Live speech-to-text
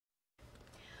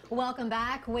Welcome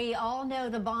back. We all know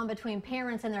the bond between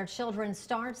parents and their children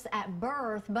starts at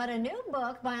birth, but a new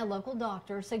book by a local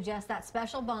doctor suggests that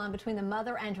special bond between the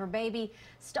mother and her baby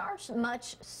starts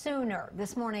much sooner.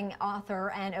 This morning,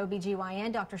 author and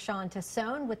OBGYN Dr. Shawn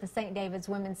Tassone with the St. David's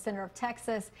Women's Center of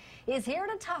Texas is here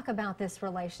to talk about this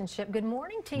relationship. Good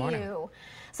morning to you.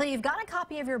 So you've got a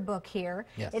copy of your book here.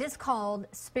 Yes. It is called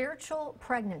Spiritual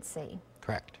Pregnancy.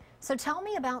 Correct. So tell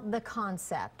me about the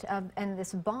concept of and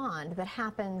this bond that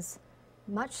happens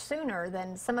much sooner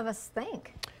than some of us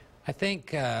think. I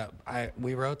think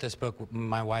we wrote this book,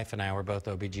 my wife and I were both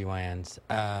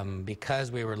OBGYNs,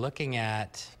 because we were looking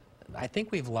at, I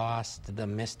think we've lost the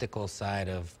mystical side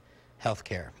of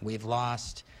healthcare. We've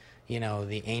lost, you know,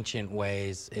 the ancient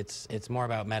ways. It's more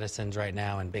about medicines right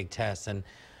now and big tests. And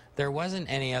there wasn't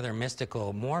any other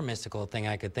more mystical thing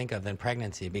I could think of than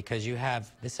pregnancy, because this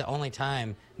is the only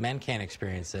time men can't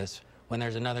experience this, when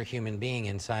there's another human being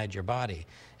inside your body.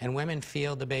 And women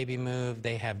feel the baby move,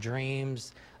 they have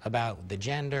dreams about the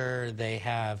gender, they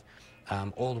have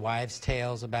old wives'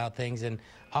 tales about things, and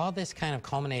all this kind of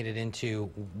culminated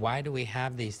into why do we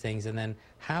have these things, and then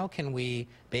how can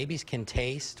babies can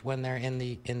taste when they're in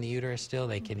the uterus still,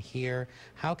 they can hear.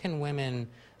 How can women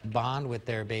bond with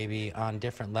their baby on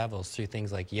different levels through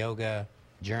things like yoga,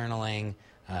 journaling,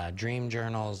 dream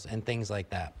journals, and things like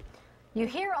that? You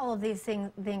hear all of these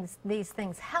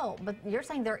things help, but you're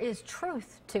saying there is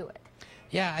truth to it.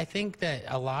 Yeah, I think that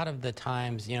a lot of the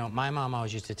times, you know, my mom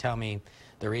always used to tell me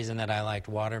the reason that I liked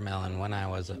watermelon when I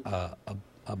was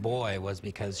a boy was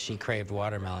because she craved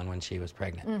watermelon when she was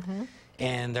pregnant. Mm-hmm.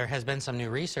 And there has been some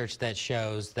new research that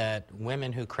shows that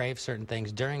women who crave certain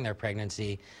things during their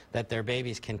pregnancy, that their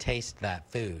babies can taste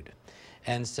that food.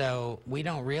 And so we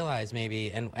don't realize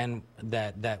maybe, and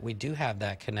that we do have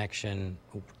that connection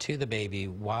to the baby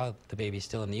while the baby's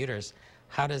still in the uterus.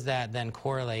 How does that then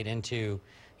correlate into,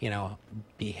 you know,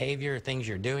 behavior, things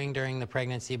you're doing during the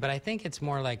pregnancy? But I think it's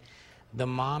more like the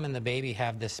mom and the baby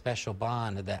have this special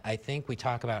bond that I think we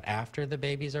talk about after the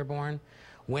babies are born.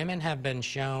 Women have been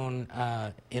shown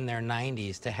in their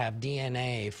 90s to have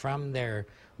DNA from their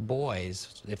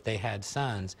boys, if they had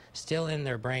sons, still in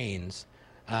their brains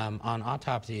on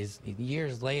autopsies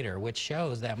years later, which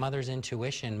shows that mother's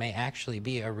intuition may actually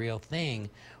be a real thing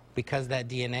because that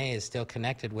DNA is still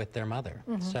connected with their mother.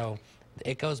 Mm-hmm. So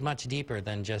it goes much deeper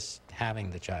than just having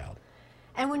the child.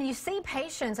 And when you see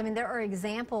patients, I mean, there are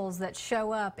examples that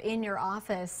show up in your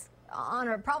office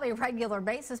on probably a regular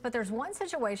basis, but there's one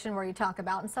situation where you talk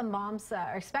about, and some moms,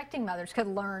 expecting mothers could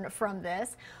learn from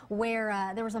this,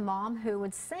 where there was a mom who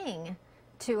would sing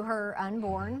to her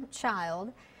unborn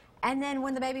child, and then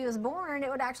when the baby was born, it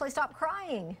would actually stop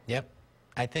crying. Yep.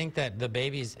 I think that the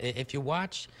babies, if you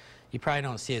watch, you probably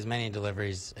don't see as many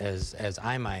deliveries as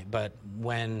I might, but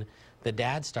when the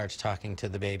dad starts talking to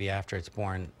the baby after it's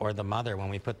born, or the mother, when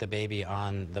we put the baby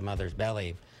on the mother's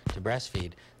belly to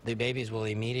breastfeed, the babies will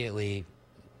immediately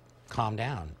calm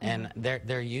down. Mm-hmm. And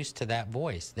they're used to that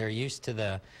voice. They're used to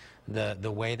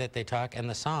the way that they talk and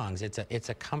the songs. It's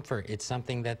a comfort. It's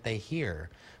something that they hear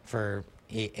for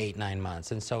 8-9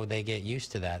 months, and so they get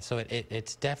used to that. So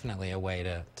it's definitely a way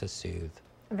to soothe.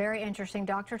 Very interesting.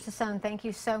 Dr. Tassone, thank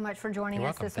you so much for joining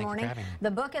us this morning. Thank you for having me.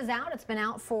 The book is out. It's been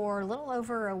out for a little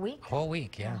over a week. Whole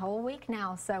week, yeah. A whole week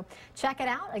now. So check it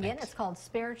out. Again, Thanks. It's called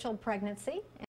Spiritual Pregnancy.